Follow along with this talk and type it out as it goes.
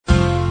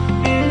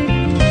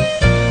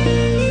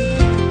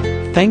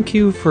Thank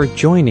you for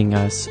joining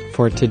us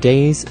for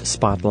today's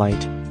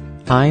Spotlight.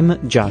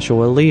 I'm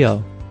Joshua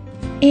Leo.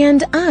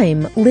 And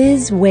I'm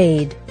Liz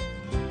Wade.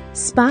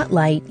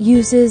 Spotlight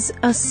uses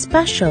a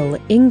special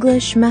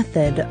English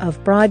method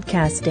of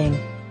broadcasting.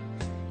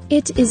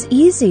 It is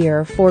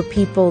easier for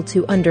people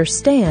to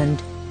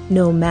understand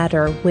no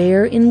matter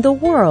where in the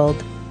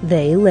world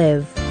they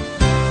live.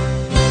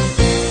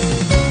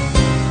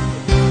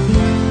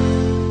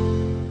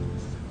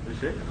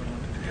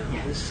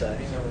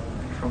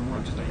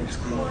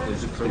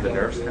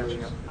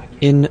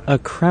 In a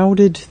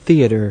crowded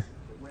theater,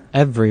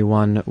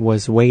 everyone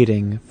was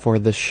waiting for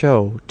the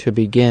show to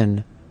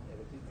begin.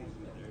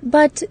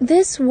 But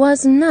this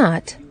was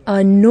not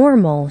a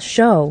normal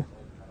show.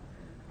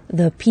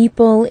 The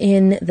people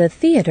in the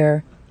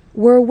theater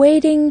were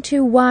waiting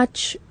to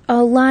watch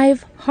a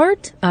live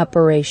heart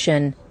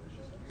operation.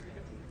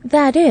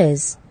 That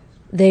is,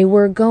 they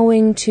were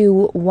going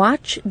to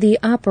watch the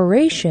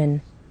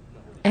operation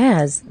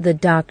as the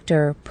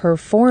doctor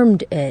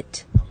performed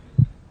it.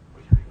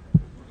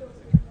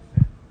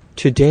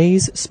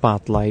 Today's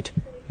Spotlight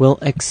will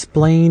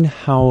explain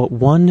how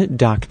one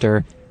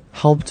doctor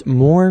helped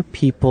more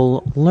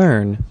people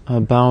learn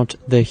about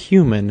the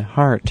human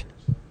heart.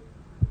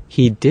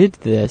 He did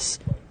this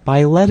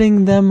by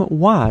letting them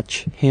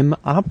watch him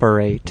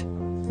operate.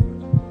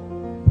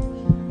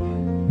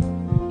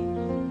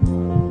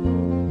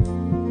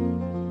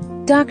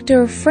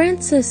 Dr.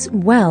 Francis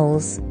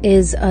Wells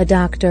is a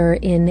doctor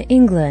in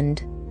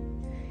England.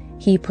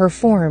 He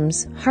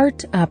performs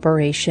heart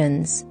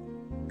operations.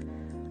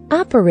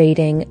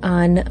 Operating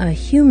on a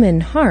human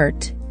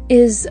heart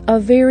is a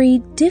very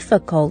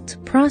difficult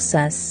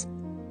process.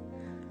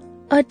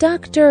 A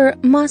doctor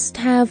must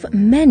have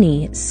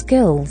many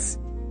skills.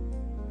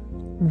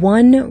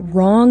 One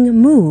wrong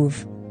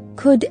move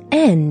could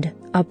end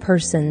a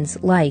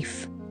person's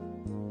life.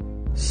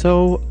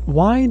 So,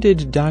 why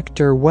did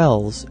Dr.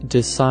 Wells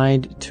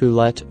decide to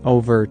let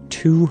over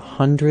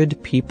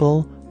 200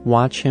 people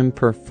watch him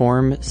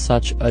perform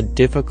such a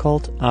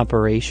difficult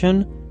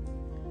operation?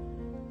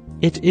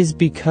 It is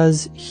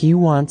because he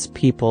wants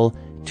people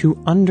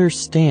to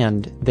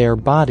understand their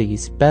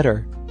bodies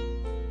better.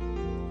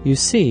 You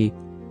see,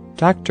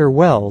 Dr.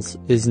 Wells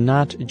is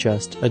not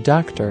just a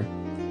doctor.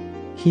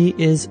 He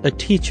is a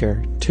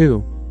teacher,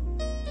 too.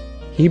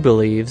 He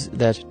believes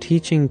that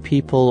teaching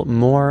people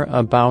more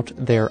about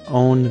their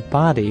own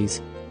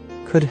bodies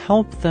could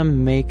help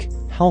them make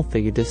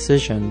healthy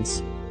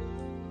decisions.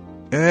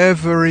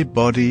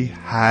 Everybody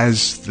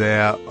has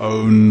their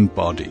own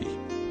body,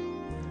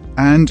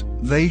 and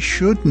they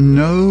should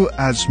know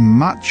as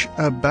much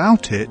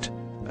about it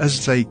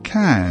as they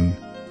can,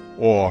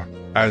 or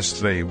as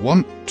they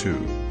want to.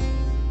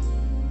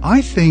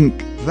 I think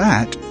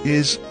that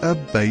is a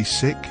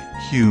basic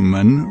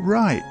human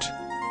right.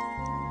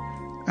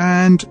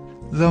 And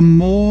the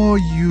more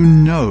you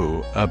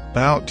know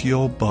about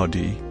your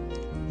body,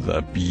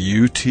 the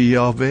beauty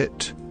of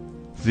it,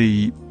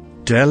 the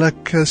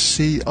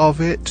delicacy of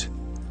it,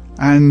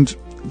 and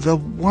the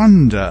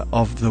wonder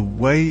of the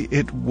way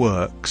it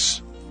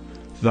works,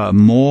 the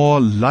more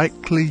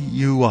likely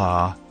you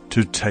are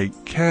to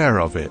take care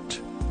of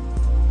it.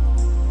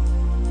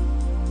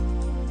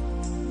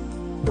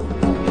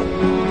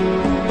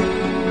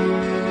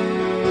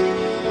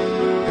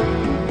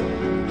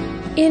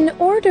 In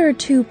order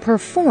to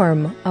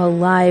perform a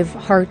live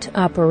heart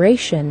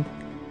operation,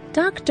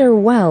 Dr.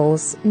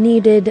 Wells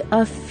needed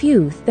a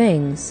few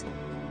things.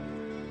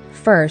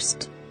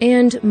 First,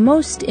 and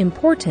most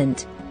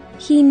important,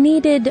 he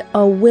needed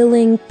a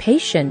willing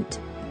patient.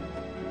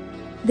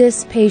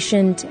 This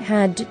patient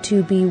had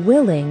to be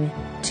willing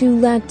to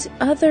let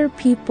other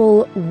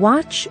people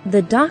watch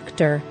the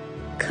doctor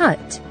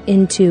cut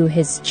into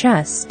his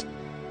chest.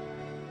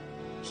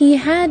 He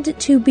had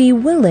to be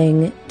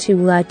willing to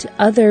let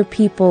other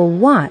people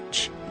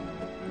watch,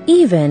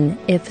 even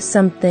if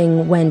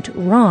something went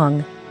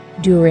wrong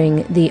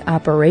during the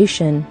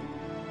operation.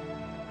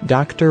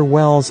 Dr.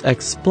 Wells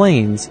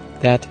explains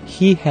that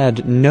he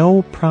had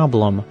no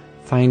problem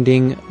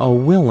finding a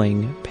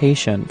willing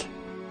patient.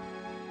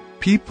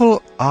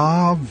 People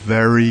are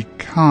very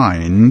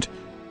kind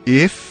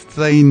if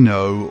they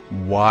know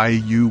why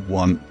you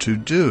want to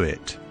do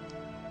it.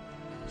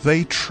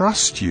 They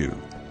trust you,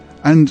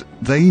 and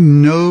they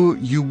know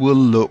you will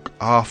look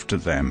after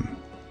them.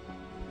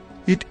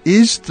 It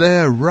is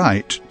their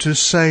right to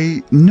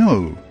say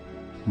no,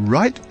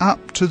 right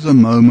up to the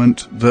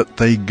moment that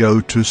they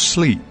go to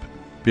sleep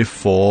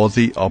before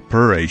the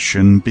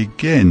operation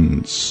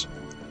begins.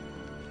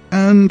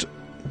 And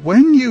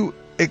when you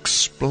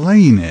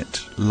explain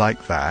it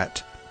like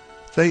that,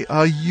 they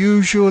are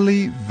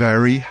usually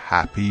very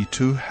happy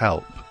to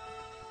help.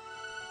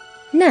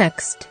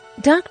 Next,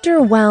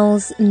 Dr.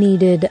 Wells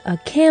needed a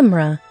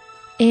camera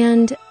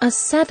and a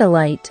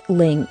satellite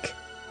link.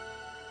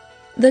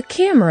 The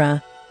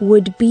camera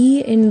would be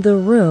in the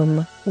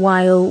room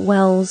while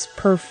Wells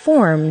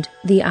performed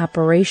the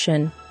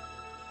operation.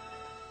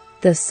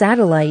 The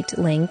satellite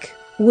link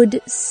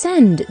would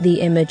send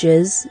the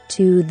images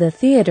to the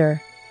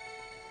theater.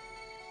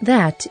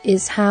 That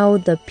is how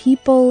the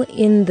people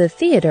in the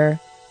theater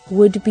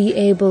would be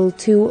able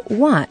to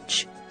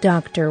watch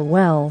Dr.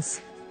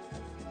 Wells.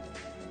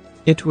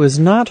 It was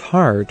not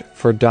hard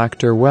for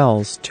Dr.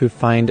 Wells to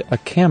find a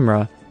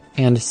camera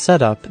and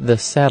set up the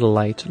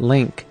satellite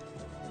link.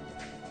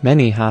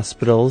 Many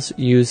hospitals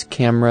use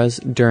cameras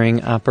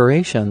during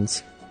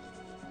operations.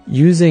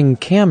 Using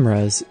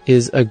cameras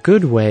is a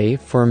good way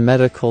for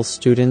medical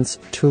students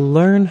to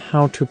learn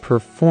how to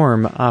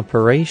perform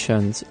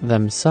operations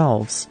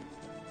themselves.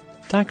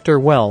 Dr.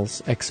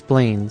 Wells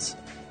explains.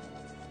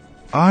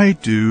 I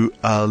do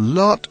a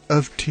lot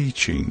of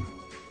teaching,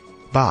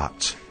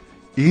 but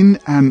in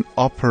an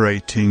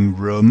operating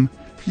room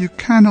you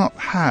cannot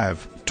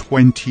have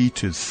 20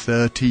 to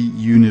 30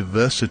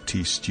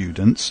 university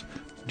students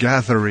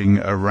gathering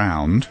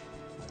around.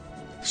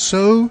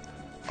 So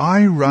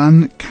I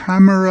run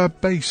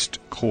camera-based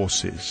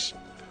courses.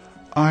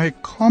 I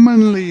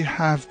commonly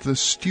have the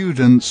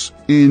students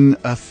in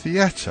a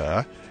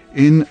theatre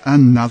in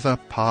another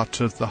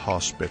part of the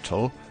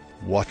hospital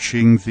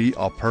watching the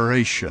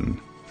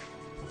operation.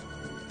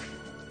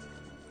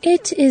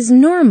 It is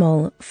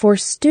normal for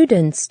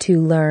students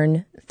to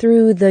learn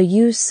through the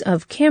use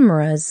of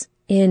cameras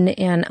in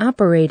an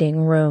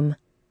operating room.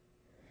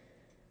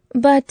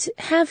 But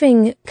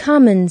having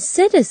common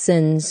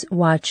citizens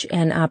watch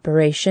an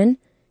operation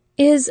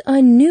is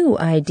a new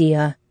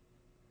idea.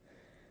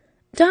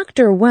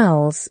 Dr.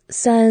 Wells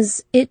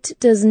says it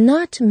does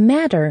not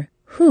matter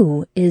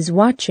who is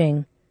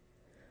watching.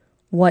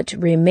 What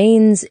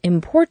remains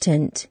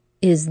important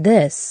is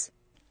this.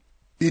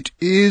 It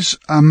is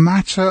a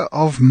matter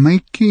of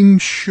making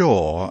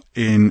sure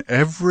in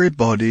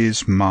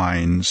everybody's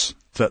minds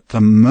that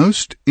the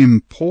most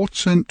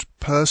important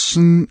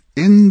person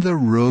in the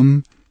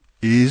room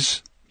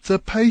is the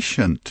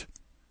patient.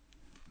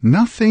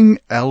 Nothing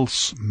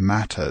else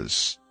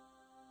matters.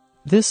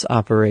 This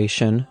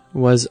operation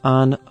was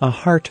on a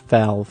heart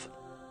valve.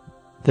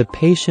 The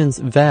patient's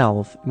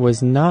valve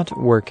was not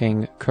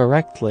working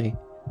correctly.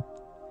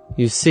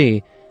 You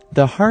see,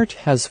 the heart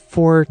has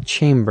 4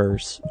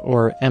 chambers,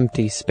 or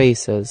empty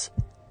spaces.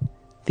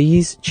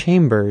 These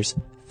chambers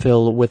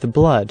fill with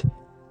blood,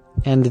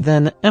 and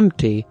then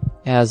empty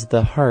as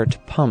the heart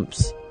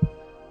pumps.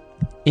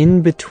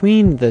 In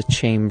between the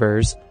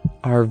chambers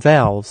are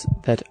valves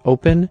that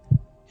open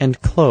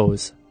and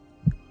close.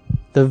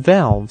 The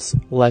valves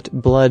let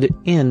blood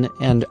in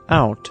and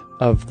out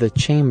of the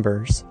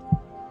chambers.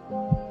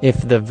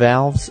 If the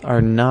valves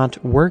are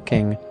not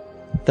working,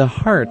 the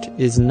heart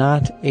is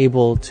not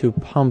able to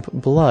pump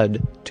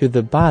blood to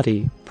the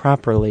body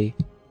properly.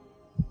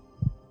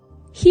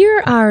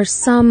 Here are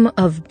some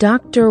of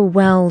Dr.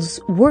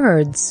 Wells'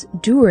 words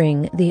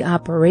during the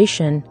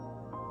operation.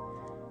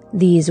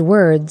 These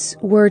words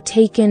were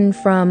taken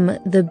from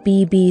the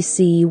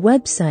BBC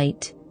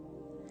website.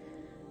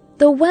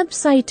 The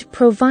website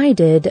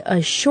provided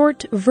a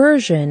short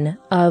version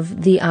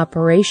of the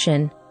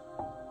operation.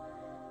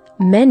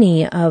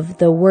 Many of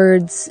the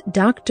words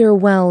Dr.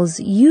 Wells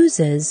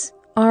uses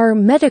are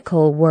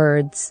medical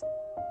words.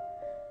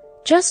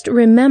 Just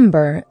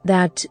remember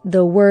that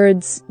the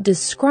words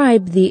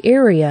describe the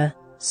area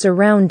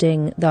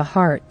surrounding the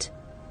heart.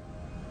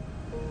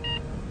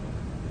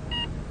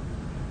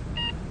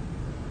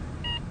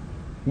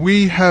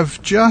 We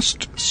have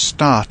just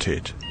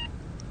started.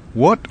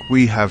 What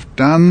we have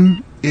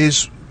done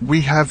is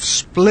we have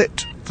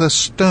split the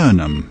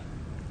sternum,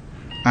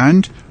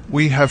 and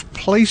we have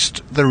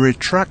placed the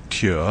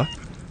retractor,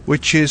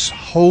 which is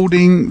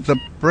holding the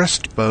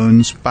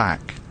breastbones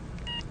back.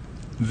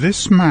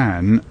 This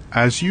man,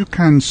 as you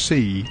can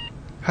see,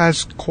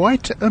 has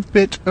quite a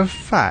bit of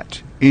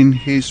fat in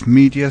his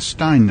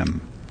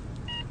mediastinum.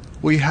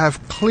 We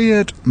have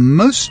cleared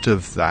most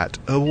of that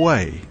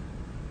away.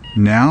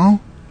 Now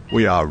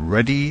we are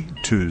ready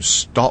to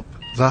stop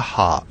the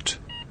heart.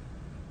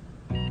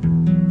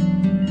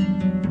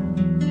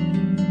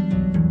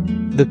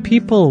 The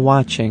people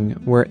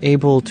watching were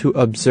able to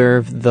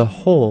observe the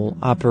whole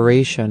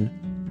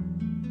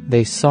operation.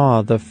 They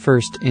saw the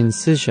first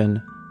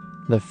incision,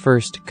 the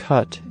first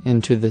cut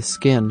into the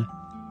skin.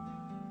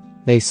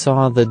 They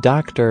saw the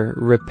doctor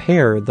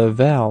repair the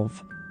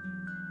valve,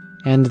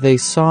 and they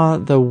saw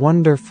the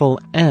wonderful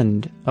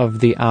end of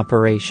the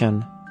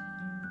operation.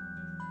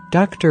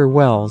 Dr.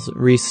 Wells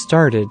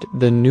restarted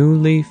the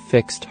newly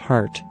fixed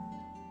heart.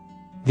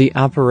 The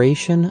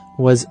operation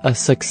was a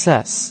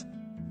success.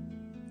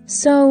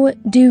 So,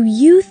 do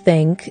you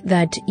think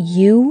that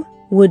you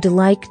would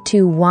like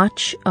to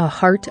watch a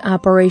heart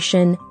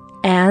operation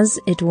as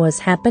it was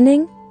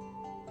happening?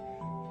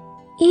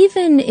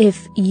 Even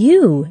if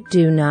you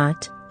do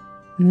not,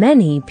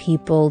 many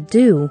people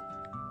do.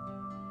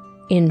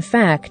 In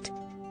fact,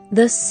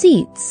 the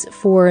seats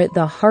for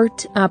the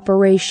heart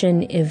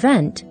operation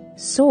event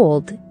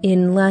sold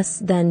in less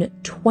than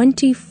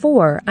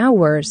 24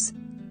 hours.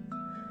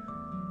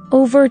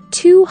 Over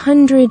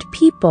 200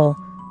 people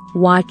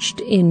watched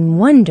in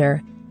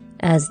wonder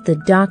as the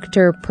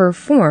doctor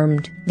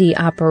performed the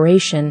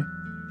operation.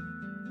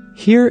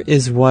 Here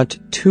is what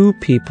 2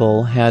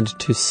 people had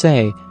to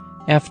say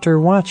after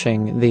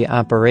watching the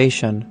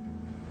operation.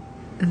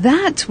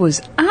 That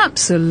was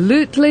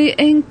absolutely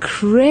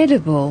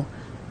incredible.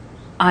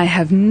 I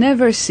have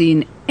never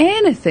seen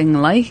anything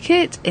like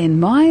it in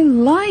my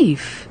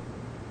life.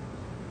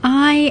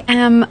 I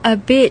am a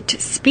bit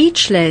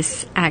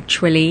speechless,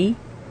 actually.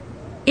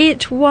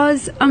 It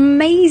was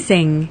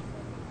amazing.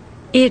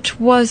 It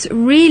was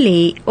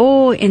really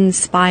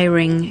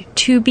awe-inspiring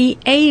to be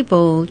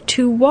able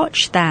to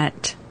watch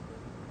that.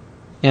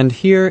 And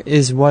here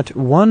is what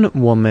one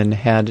woman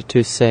had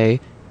to say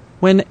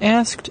when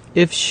asked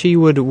if she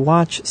would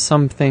watch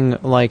something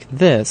like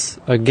this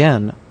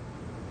again.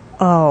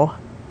 Oh,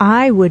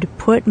 I would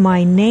put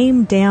my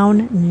name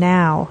down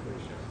now.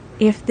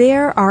 If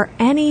there are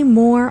any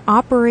more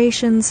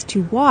operations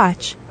to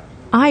watch,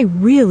 I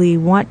really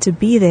want to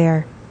be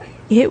there.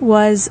 It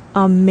was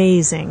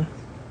amazing.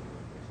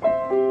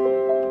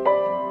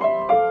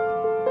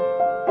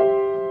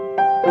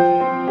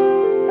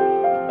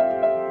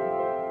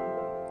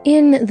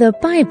 In the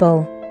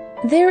Bible,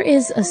 there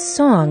is a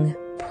song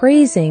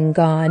praising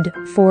God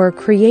for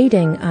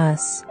creating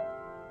us.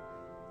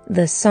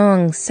 The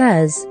song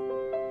says,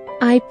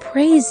 "I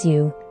praise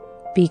you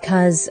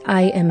because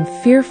I am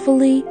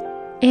fearfully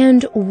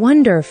and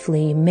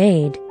wonderfully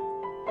made.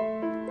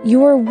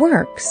 Your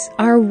works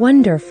are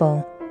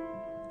wonderful.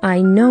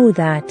 I know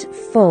that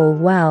full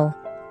well."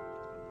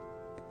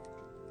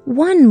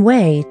 One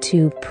way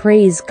to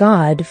praise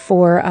God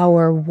for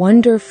our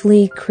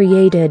wonderfully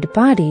created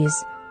bodies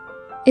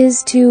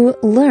is to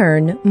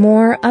learn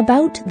more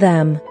about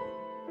them.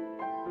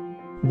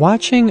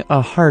 Watching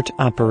a heart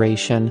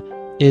operation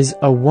is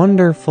a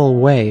wonderful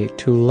way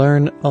to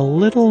learn a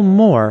little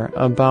more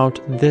about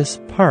this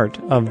part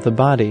of the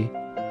body.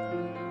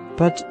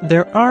 But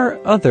there are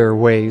other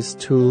ways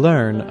to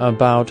learn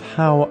about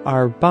how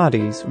our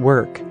bodies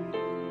work.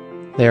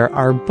 There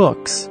are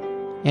books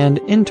and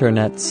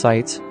internet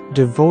sites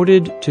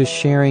devoted to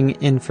sharing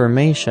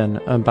information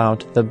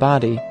about the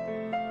body.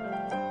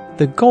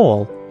 The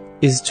goal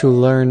is to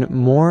learn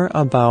more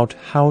about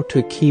how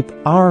to keep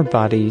our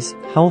bodies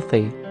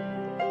healthy.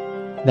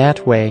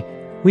 That way,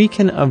 we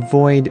can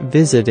avoid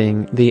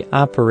visiting the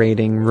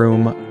operating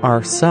room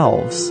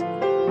ourselves.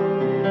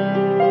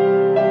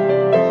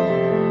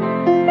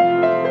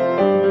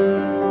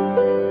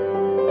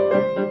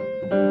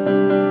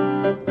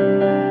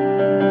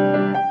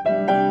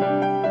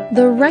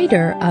 The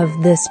writer of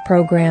this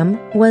program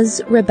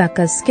was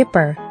Rebecca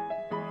Skipper.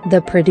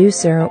 The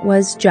producer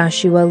was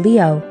Joshua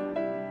Leo.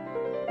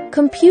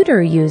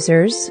 Computer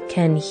users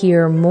can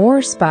hear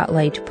more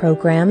Spotlight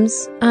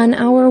programs on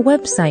our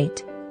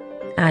website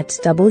at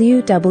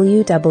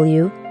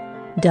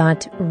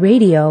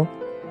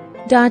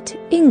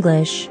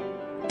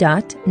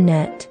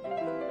www.radio.english.net.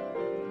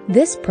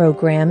 This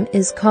program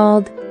is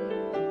called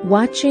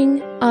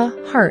Watching a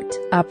Heart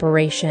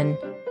Operation.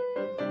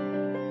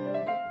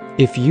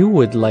 If you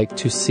would like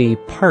to see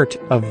part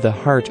of the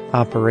heart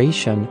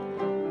operation,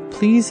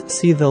 please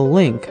see the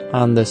link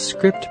on the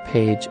script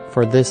page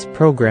for this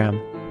program.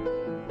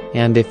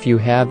 And if you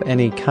have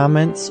any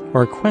comments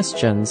or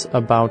questions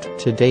about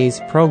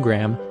today's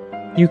program,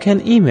 you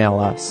can email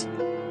us.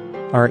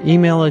 Our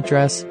email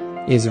address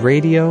is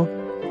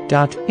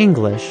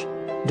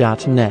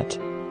radio.english.net.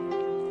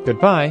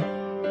 Goodbye.